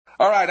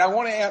All right, I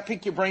want to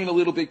pick your brain a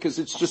little bit because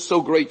it's just so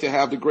great to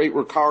have the great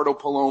Ricardo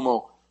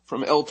Palomo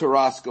from El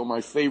Tarasco,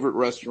 my favorite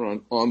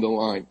restaurant, on the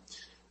line.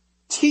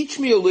 Teach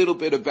me a little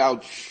bit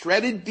about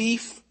shredded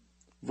beef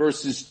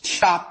versus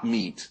chopped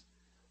meat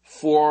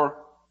for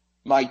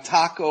my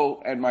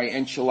taco and my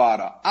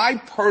enchilada. I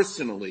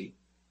personally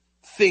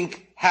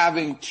think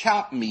having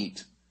chopped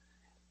meat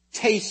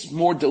tastes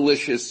more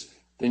delicious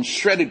than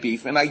shredded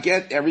beef, and I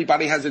get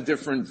everybody has a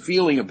different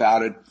feeling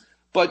about it,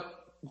 but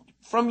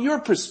from your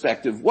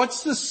perspective,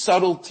 what's the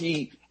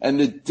subtlety and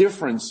the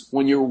difference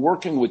when you're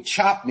working with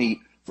chopped meat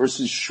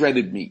versus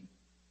shredded meat?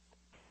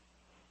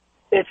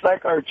 It's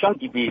like our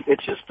chunky beef.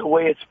 It's just the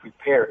way it's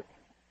prepared.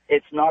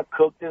 It's not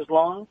cooked as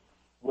long.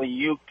 When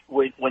you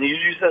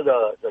use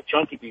the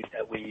chunky beef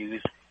that we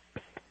use,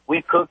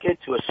 we cook it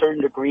to a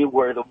certain degree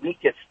where the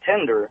meat gets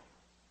tender,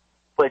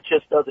 but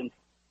just doesn't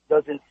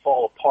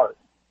fall apart.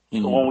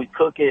 Mm-hmm. So when we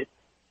cook it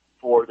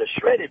for the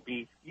shredded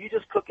beef, you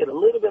just cook it a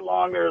little bit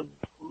longer,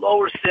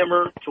 lower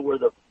simmer to where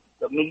the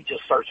meat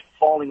just starts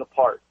falling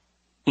apart.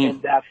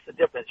 And that's the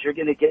difference. You're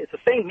going to get, it's the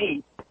same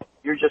meat.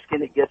 You're just going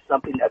to get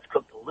something that's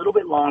cooked a little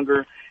bit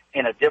longer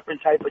in a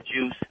different type of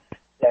juice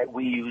that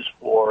we use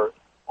for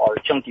our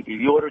chunky beef.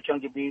 You order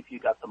chunky beef, you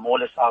got the mole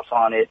sauce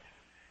on it,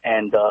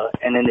 and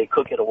then they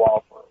cook it a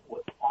while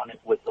on it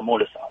with the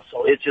mole sauce.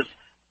 So it's just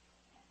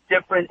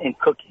different in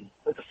cooking.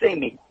 It's the same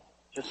meat.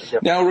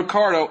 Now,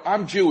 Ricardo,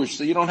 I'm Jewish,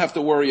 so you don't have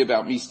to worry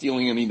about me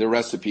stealing any of the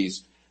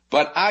recipes.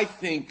 But I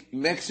think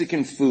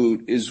Mexican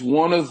food is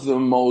one of the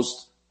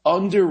most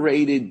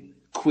underrated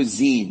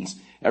cuisines.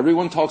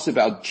 Everyone talks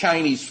about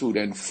Chinese food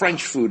and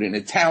French food and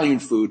Italian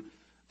food.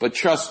 But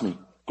trust me,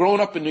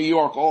 growing up in New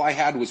York, all I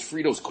had was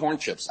Fritos corn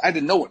chips. I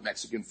didn't know what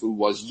Mexican food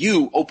was.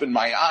 You opened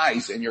my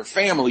eyes and your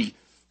family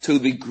to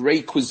the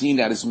great cuisine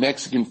that is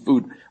Mexican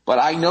food. But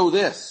I know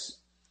this.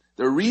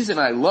 The reason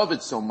I love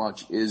it so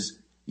much is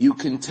you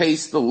can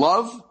taste the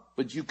love,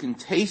 but you can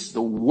taste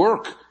the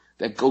work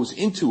that goes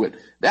into it.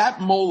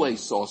 That mole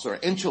sauce or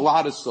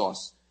enchilada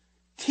sauce,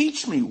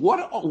 teach me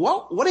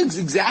what is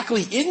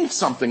exactly in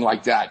something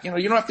like that. You know,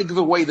 you don't have to give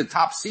away the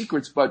top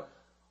secrets, but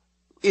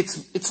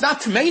it's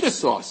not tomato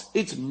sauce.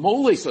 It's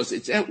mole sauce.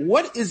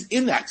 What is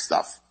in that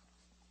stuff?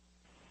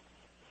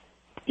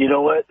 You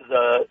know what?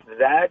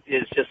 That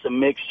is just a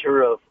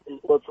mixture of,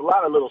 well, it's a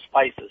lot of little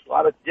spices, a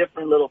lot of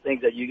different little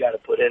things that you got to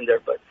put in there.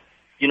 But,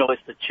 you know,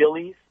 it's the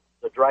chilies,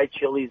 the dry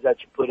chilies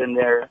that you put in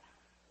there,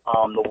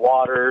 the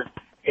water.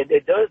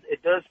 It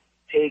does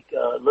take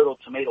a little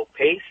tomato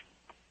paste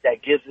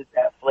that gives it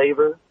that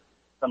flavor.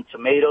 Some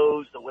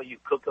tomatoes, the way you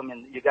cook them,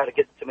 and you got to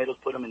get the tomatoes,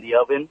 put them in the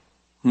oven,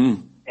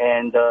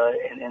 and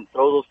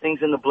throw those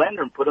things in the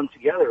blender and put them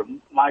together.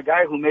 My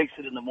guy who makes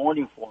it in the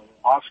morning for me,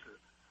 Oscar.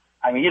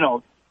 I mean, you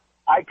know,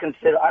 I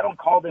don't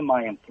call them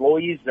my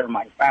employees; they're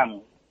my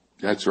family.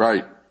 That's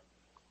right.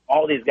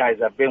 All these guys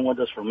have been with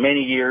us for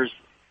many years,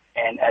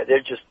 and they're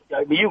just,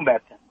 I mean, you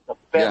met them, the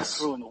best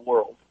crew in the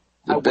world.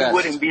 We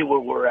wouldn't be where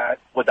we're at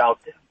without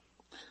them.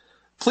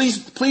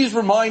 Please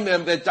remind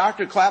them that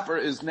Dr. Clapper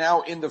is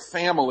now in the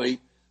family.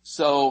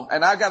 So,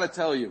 and I got to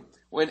tell you,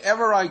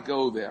 whenever I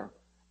go there,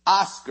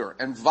 Oscar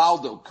and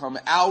Valdo come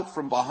out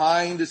from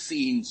behind the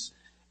scenes,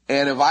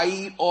 and if I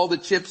eat all the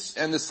chips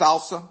and the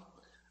salsa,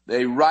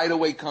 they right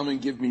away come and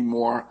give me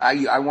more.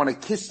 I want to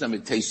kiss them.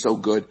 It tastes so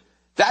good.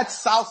 That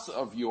salsa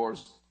of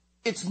yours,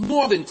 it's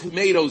more than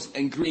tomatoes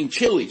and green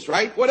chilies,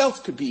 right? What else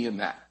could be in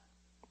that?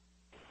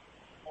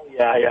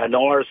 Yeah.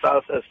 No, our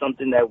salsa is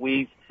something that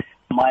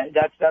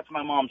that's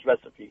my mom's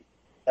recipe.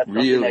 That's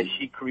something that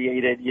she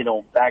created, you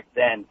know, back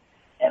then.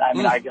 And I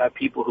mean, I got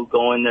people who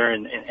go in there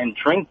and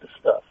drink the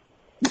stuff.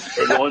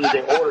 They go in there,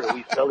 they order it.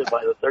 We sell it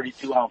by the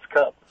 32-ounce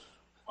cup.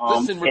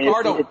 Listen,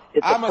 Ricardo,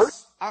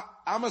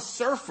 I'm a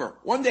surfer.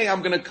 One day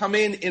I'm going to come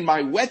in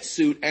my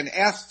wetsuit and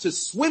ask to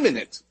swim in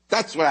it.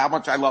 That's how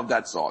much I love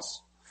that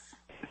sauce.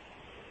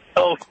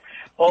 Oh,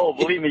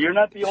 believe me, you're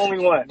not the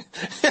only one.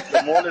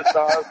 The mole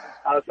sauce,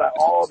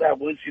 all that,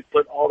 once you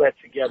put all that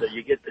together,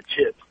 you get the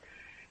chips.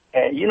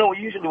 And, you know,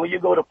 usually when you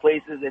go to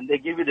places and they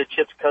give you the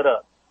chips cut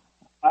up,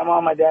 my mom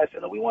and my dad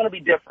said, no, we want to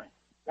be different.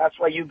 That's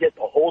why you get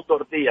the whole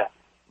tortilla.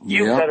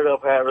 You cut it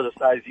up however the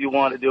size you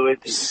want to do it,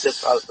 and you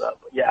just salsa up.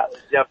 But yeah,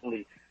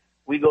 definitely.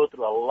 We go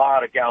through a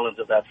lot of gallons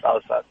of that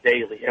salsa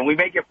daily, and we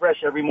make it fresh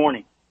every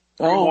morning.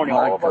 Every morning,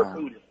 all of our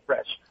food is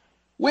fresh.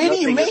 Where do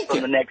you make it?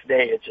 From the next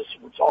day,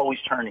 it's always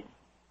turning.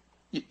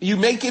 You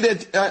make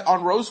it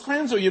on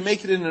Rosecrans, or you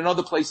make it in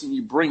another place and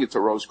you bring it to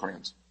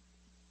Rosecrans?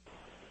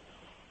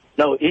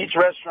 No, each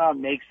restaurant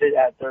makes it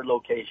at their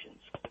locations.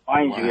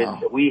 Mind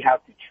you, we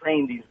have to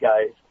train these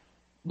guys.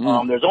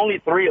 There's only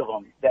 3 of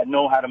them that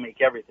know how to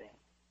make everything.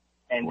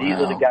 And these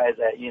are the guys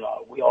that, you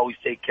know, we always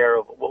take care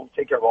of. Well, we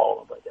take care of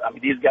all of them. But, I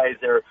mean, these guys,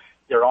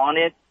 they're on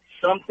it.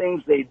 Some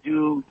things they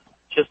do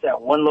just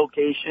at one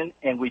location,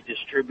 and we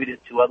distribute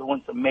it to other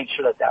ones to make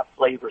sure that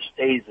flavor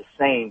stays the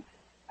same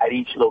at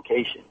each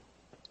location.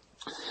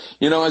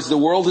 You know, as the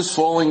world is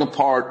falling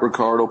apart,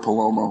 Ricardo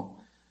Palomo,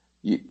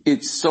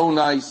 it's so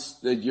nice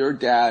that your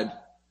dad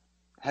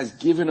has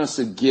given us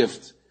a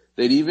gift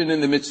that even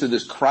in the midst of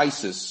this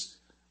crisis,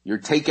 Your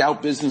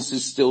takeout business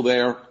is still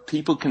there.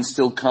 People can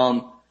still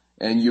come,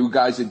 and you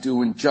guys are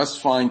doing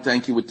just fine,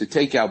 thank you, with the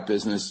takeout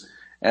business.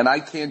 And I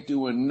can't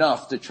do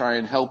enough to try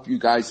and help you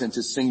guys and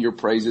to sing your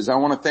praises. I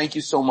want to thank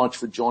you so much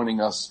for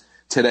joining us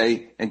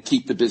today, and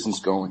keep the business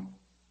going.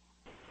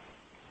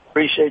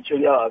 Appreciate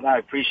you. I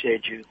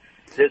appreciate you.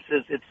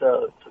 It's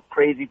a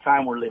crazy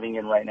time we're living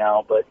in right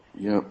now, but,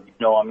 yep.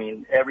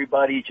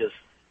 Everybody just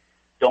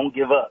don't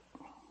give up.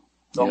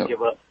 Don't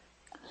give up.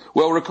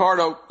 Well,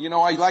 Ricardo,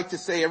 I like to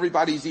say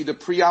everybody's either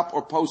pre-op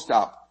or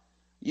post-op.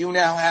 You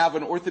now have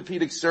an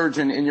orthopedic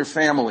surgeon in your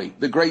family.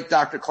 The great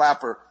Dr.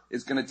 Clapper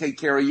is going to take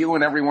care of you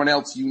and everyone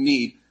else you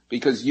need,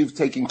 because you've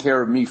taken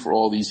care of me for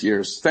all these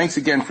years. Thanks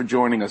again for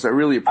joining us. I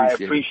really appreciate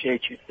it. I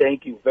appreciate you.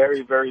 Thank you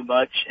very, very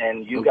much.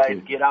 And you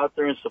guys get out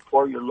there and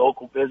support your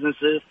local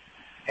businesses,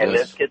 and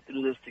let's get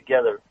through this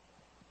together.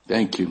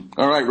 Thank you.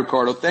 All right,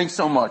 Ricardo, thanks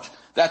so much.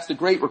 That's the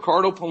great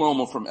Ricardo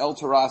Palomo from El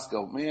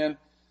Tarasco. Man,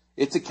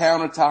 it's a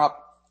countertop.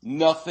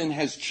 Nothing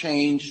has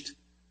changed,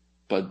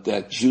 but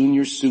that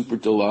Junior Super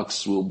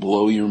Deluxe will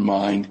blow your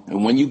mind.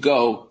 And when you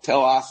go,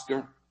 tell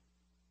Oscar,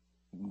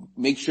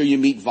 make sure you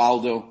meet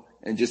Valdo,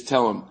 and just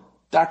tell him,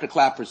 Dr.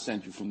 Clapper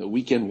sent you from the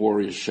Weekend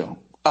Warriors show.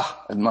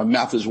 And my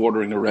mouth is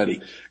watering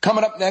already.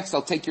 Coming up next,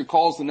 I'll take your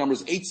calls. The number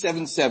is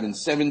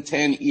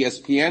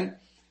 877-710-ESPN.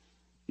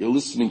 You're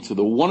listening to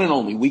the one and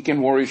only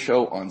Weekend Warriors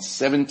show on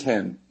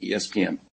 710 ESPN.